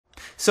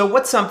So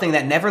what's something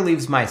that never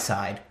leaves my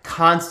side,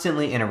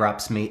 constantly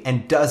interrupts me,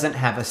 and doesn't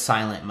have a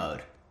silent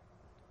mode?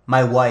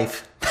 My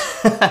wife.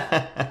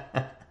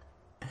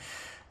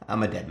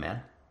 I'm a dead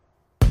man.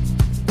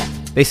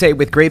 They say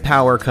with great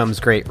power comes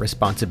great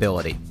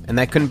responsibility, and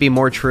that couldn't be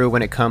more true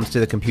when it comes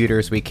to the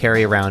computers we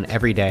carry around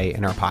every day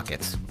in our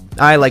pockets.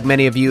 I, like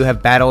many of you,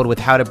 have battled with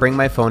how to bring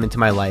my phone into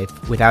my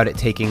life without it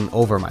taking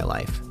over my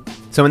life.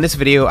 So in this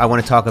video, I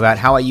want to talk about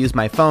how I use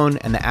my phone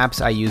and the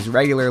apps I use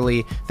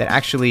regularly that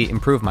actually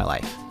improve my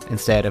life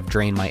instead of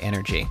drain my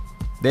energy.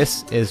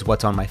 This is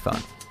what's on my phone.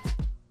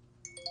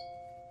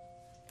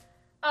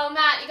 Oh,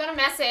 Matt, you got a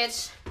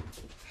message.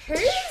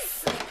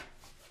 Who's?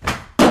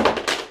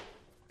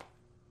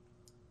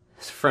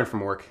 It's a friend from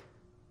work.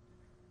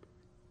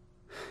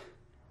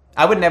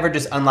 I would never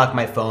just unlock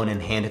my phone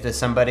and hand it to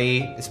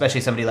somebody,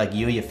 especially somebody like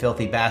you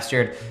filthy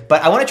bastard.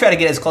 But I want to try to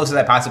get as close as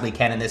I possibly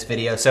can in this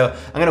video. So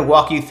I'm going to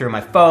walk you through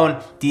my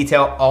phone,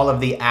 detail all of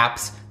the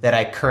apps that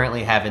I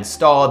currently have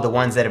installed, the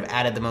ones that have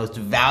added the most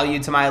value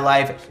to my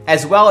life,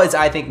 as well as,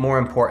 I think more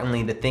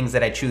importantly, the things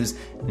that I choose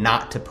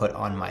not to put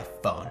on my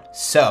phone.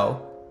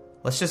 So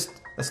let's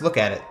look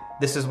at it.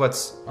 This is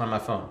what's on my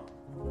phone.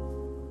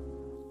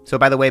 So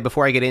by the way,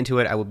 before I get into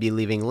it, I will be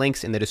leaving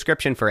links in the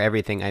description for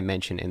everything I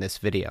mention in this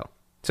video.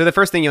 So the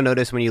first thing you'll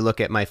notice when you look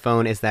at my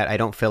phone is that I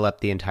don't fill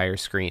up the entire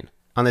screen.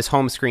 On this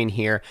home screen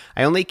here,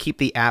 I only keep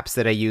the apps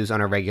that I use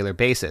on a regular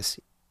basis,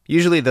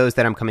 usually those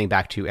that I'm coming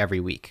back to every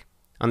week.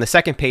 On the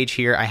second page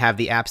here, I have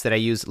the apps that I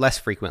use less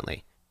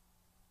frequently.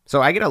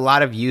 So I get a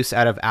lot of use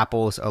out of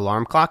Apple's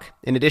alarm clock.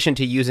 In addition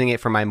to using it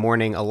for my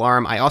morning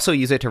alarm, I also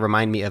use it to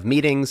remind me of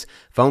meetings,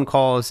 phone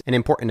calls, and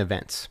important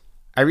events.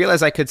 I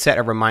realize I could set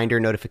a reminder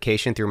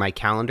notification through my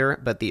calendar,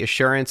 but the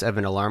assurance of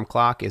an alarm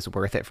clock is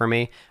worth it for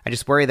me. I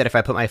just worry that if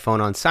I put my phone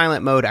on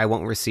silent mode, I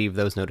won't receive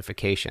those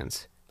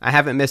notifications. I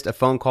haven't missed a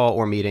phone call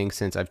or meeting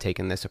since I've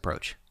taken this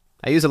approach.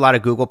 I use a lot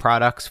of Google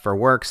products for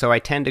work, so I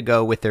tend to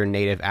go with their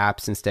native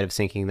apps instead of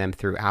syncing them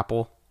through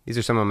Apple. These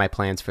are some of my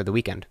plans for the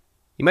weekend.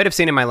 You might have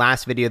seen in my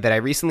last video that I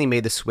recently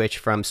made the switch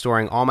from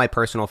storing all my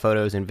personal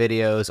photos and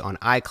videos on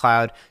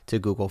iCloud to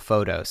Google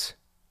Photos.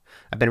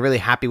 I've been really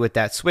happy with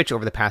that switch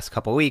over the past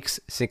couple weeks.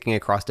 Syncing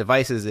across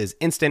devices is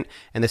instant,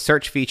 and the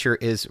search feature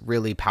is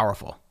really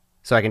powerful.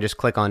 So I can just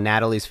click on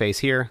Natalie's face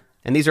here,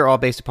 and these are all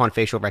based upon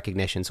facial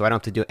recognition, so I don't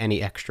have to do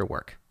any extra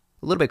work.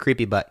 A little bit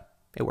creepy, but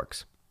it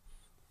works.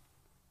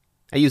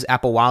 I use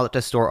Apple Wallet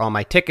to store all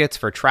my tickets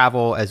for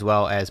travel, as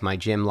well as my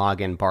gym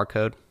login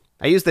barcode.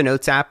 I use the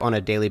Notes app on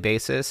a daily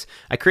basis.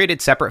 I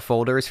created separate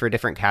folders for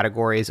different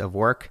categories of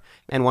work,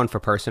 and one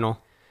for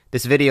personal.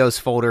 This videos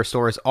folder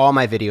stores all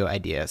my video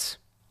ideas.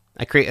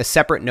 I create a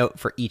separate note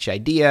for each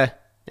idea,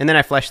 and then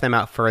I flesh them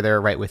out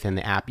further right within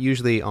the app,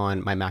 usually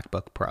on my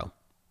MacBook Pro.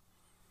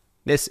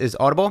 This is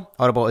Audible.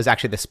 Audible is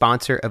actually the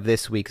sponsor of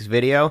this week's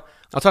video.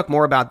 I'll talk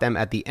more about them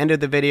at the end of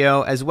the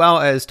video, as well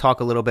as talk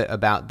a little bit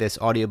about this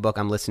audiobook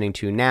I'm listening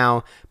to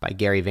now by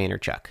Gary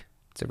Vaynerchuk.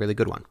 It's a really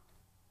good one.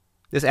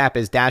 This app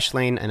is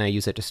Dashlane, and I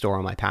use it to store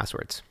all my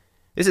passwords.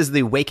 This is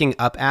the Waking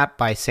Up app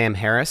by Sam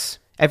Harris.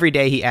 Every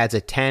day he adds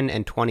a 10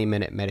 and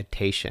 20-minute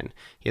meditation.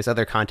 He has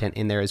other content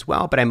in there as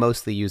well, but I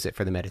mostly use it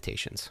for the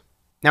meditations.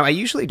 Now, I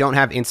usually don't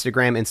have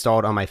Instagram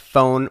installed on my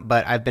phone,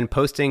 but I've been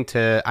posting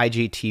to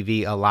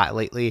IGTV a lot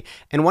lately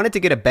and wanted to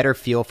get a better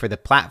feel for the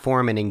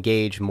platform and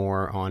engage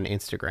more on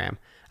Instagram.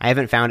 I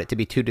haven't found it to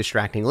be too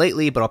distracting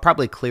lately, but I'll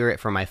probably clear it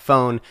from my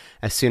phone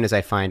as soon as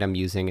I find I'm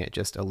using it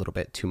just a little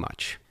bit too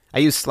much. I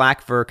use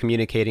Slack for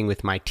communicating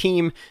with my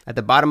team. At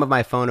the bottom of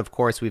my phone, of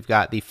course, we've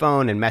got the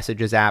phone and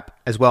messages app,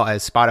 as well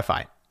as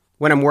Spotify.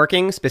 When I'm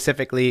working,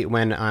 specifically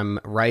when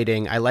I'm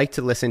writing, I like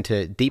to listen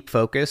to deep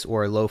focus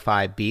or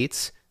lo-fi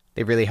beats.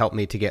 They really help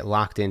me to get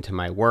locked into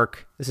my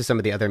work. This is some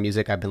of the other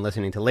music I've been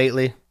listening to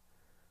lately.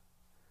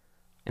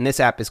 And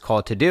this app is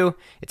called To Do.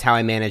 It's how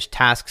I manage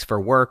tasks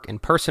for work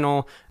and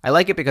personal. I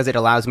like it because it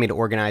allows me to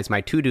organize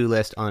my to-do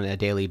list on a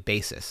daily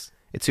basis.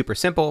 It's super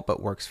simple,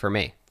 but works for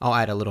me. I'll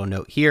add a little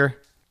note here.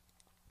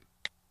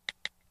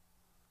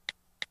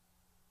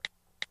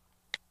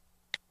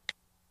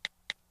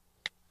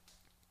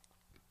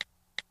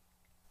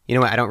 You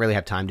know what, I don't really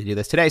have time to do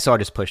this today, so I'll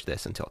just push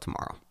this until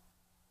tomorrow.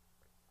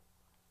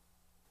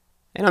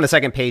 And on the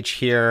second page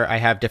here, I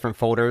have different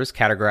folders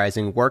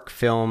categorizing work,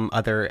 film,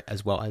 other,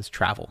 as well as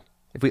travel.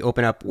 If we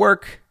open up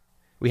work,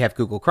 we have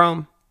Google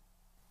Chrome.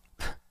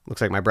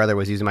 Looks like my brother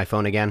was using my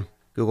phone again.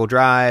 Google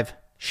Drive,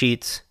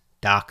 Sheets,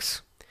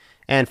 Docs,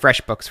 and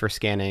FreshBooks for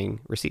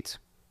scanning receipts.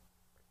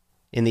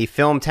 In the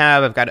film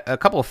tab, I've got a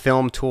couple of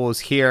film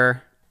tools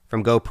here,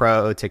 from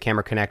GoPro to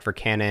Camera Connect for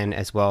Canon,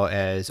 as well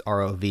as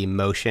ROV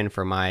Motion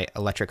for my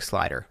electric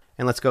slider.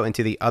 And let's go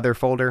into the other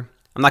folder.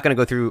 I'm not going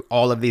to go through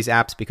all of these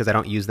apps because I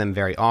don't use them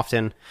very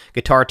often.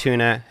 Guitar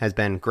Tuna has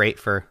been great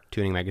for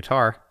tuning my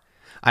guitar.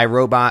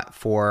 iRobot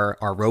for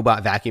our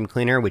robot vacuum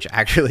cleaner, which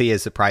actually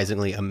is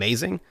surprisingly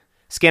amazing.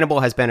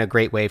 Scannable has been a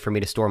great way for me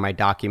to store my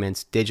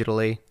documents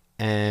digitally,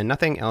 and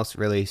nothing else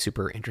really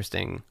super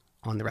interesting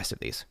on the rest of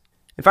these.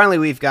 And finally,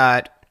 we've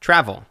got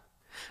travel.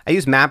 I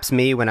use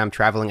Maps.me when I'm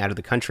traveling out of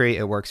the country.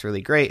 It works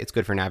really great. It's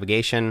good for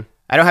navigation.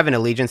 I don't have an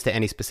allegiance to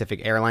any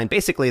specific airline,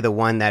 basically the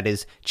one that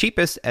is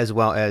cheapest as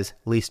well as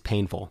least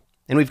painful.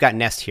 And we've got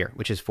Nest here,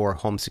 which is for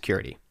home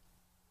security.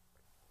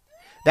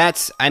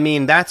 That's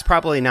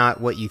probably not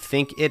what you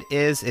think it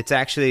is. It's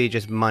actually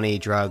just money,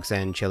 drugs,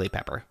 and chili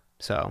pepper.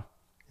 So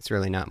it's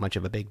really not much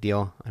of a big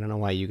deal. I don't know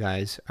why you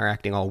guys are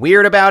acting all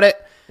weird about it.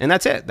 And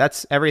that's it.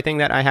 That's everything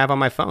that I have on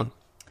my phone.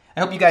 I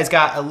hope you guys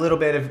got a little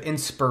bit of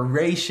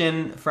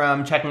inspiration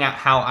from checking out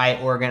how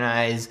I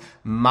organize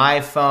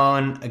my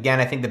phone. Again,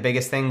 I think the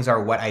biggest things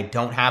are what I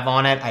don't have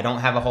on it. I don't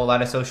have a whole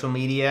lot of social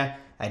media.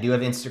 I do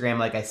have Instagram,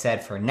 like I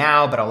said, for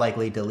now, but I'll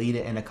likely delete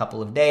it in a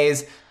couple of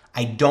days.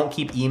 I don't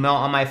keep email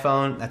on my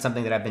phone. That's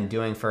something that I've been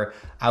doing for,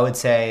 I would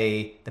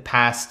say, the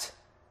past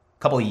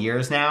couple of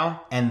years now,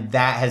 and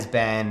that has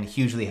been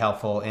hugely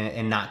helpful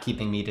in not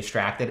keeping me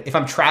distracted. If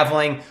I'm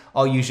traveling,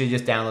 I'll usually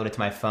just download it to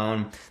my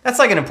phone. That's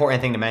like an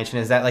important thing to mention,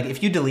 is that like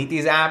if you delete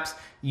these apps,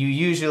 you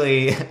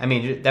usually,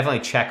 definitely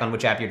check on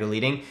which app you're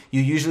deleting.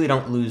 You usually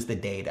don't lose the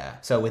data.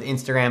 So with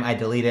Instagram, I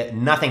delete it,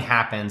 nothing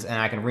happens,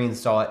 and I can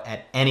reinstall it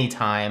at any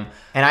time.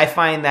 And I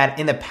find that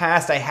in the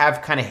past, I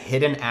have kind of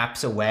hidden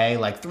apps away,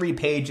 like 3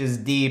 pages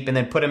deep, and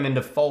then put them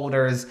into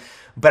folders.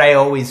 But I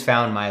always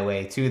found my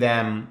way to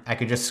them. I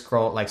could just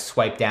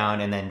swipe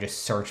down and then just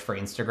search for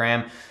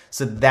Instagram.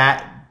 So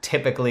that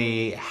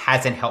typically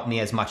hasn't helped me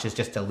as much as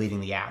just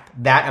deleting the app.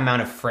 That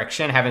amount of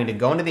friction, having to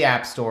go into the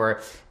app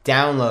store,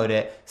 download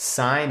it,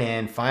 sign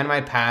in, find my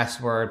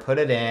password, put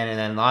it in, and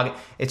then log it.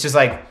 It's just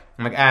like,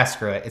 I'm like,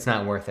 screw it. It's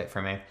not worth it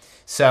for me.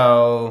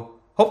 So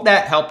hope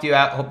that helped you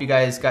out. Hope you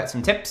guys got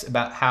some tips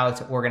about how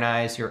to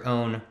organize your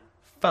own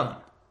phone.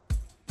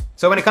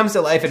 So when it comes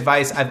to life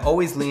advice, I've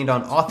always leaned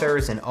on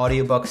authors and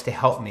audiobooks to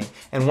help me.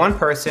 And one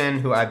person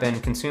who I've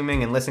been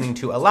consuming and listening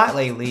to a lot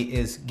lately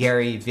is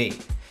Gary Vee.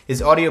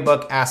 His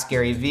audiobook, Ask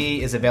Gary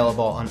Vee, is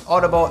available on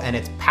Audible, and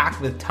it's packed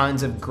with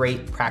tons of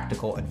great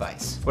practical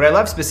advice. What I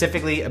love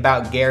specifically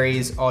about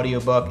Gary's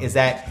audiobook is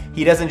that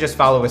he doesn't just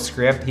follow a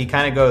script. He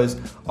kind of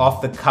goes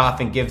off the cuff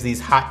and gives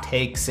these hot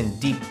takes and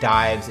deep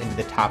dives into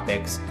the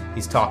topics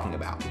he's talking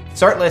about.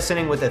 Start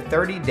listening with a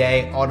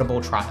 30-day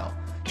Audible trial.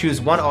 Choose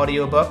one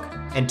audiobook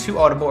and 2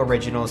 Audible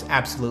originals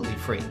absolutely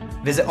free.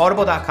 Visit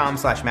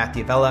audible.com/Matt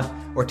D'Avella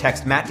or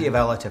text Matt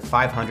D'Avella to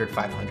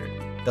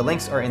 500-500. The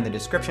links are in the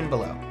description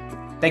below.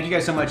 Thank you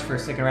guys so much for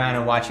sticking around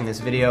and watching this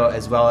video,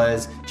 as well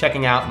as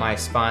checking out my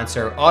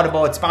sponsor,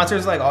 Audible. It's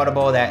sponsors like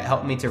Audible that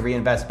help me to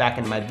reinvest back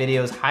into my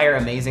videos, hire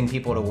amazing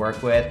people to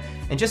work with,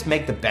 and just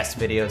make the best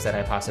videos that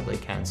I possibly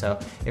can. So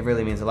it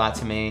really means a lot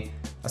to me.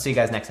 I'll see you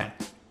guys next time.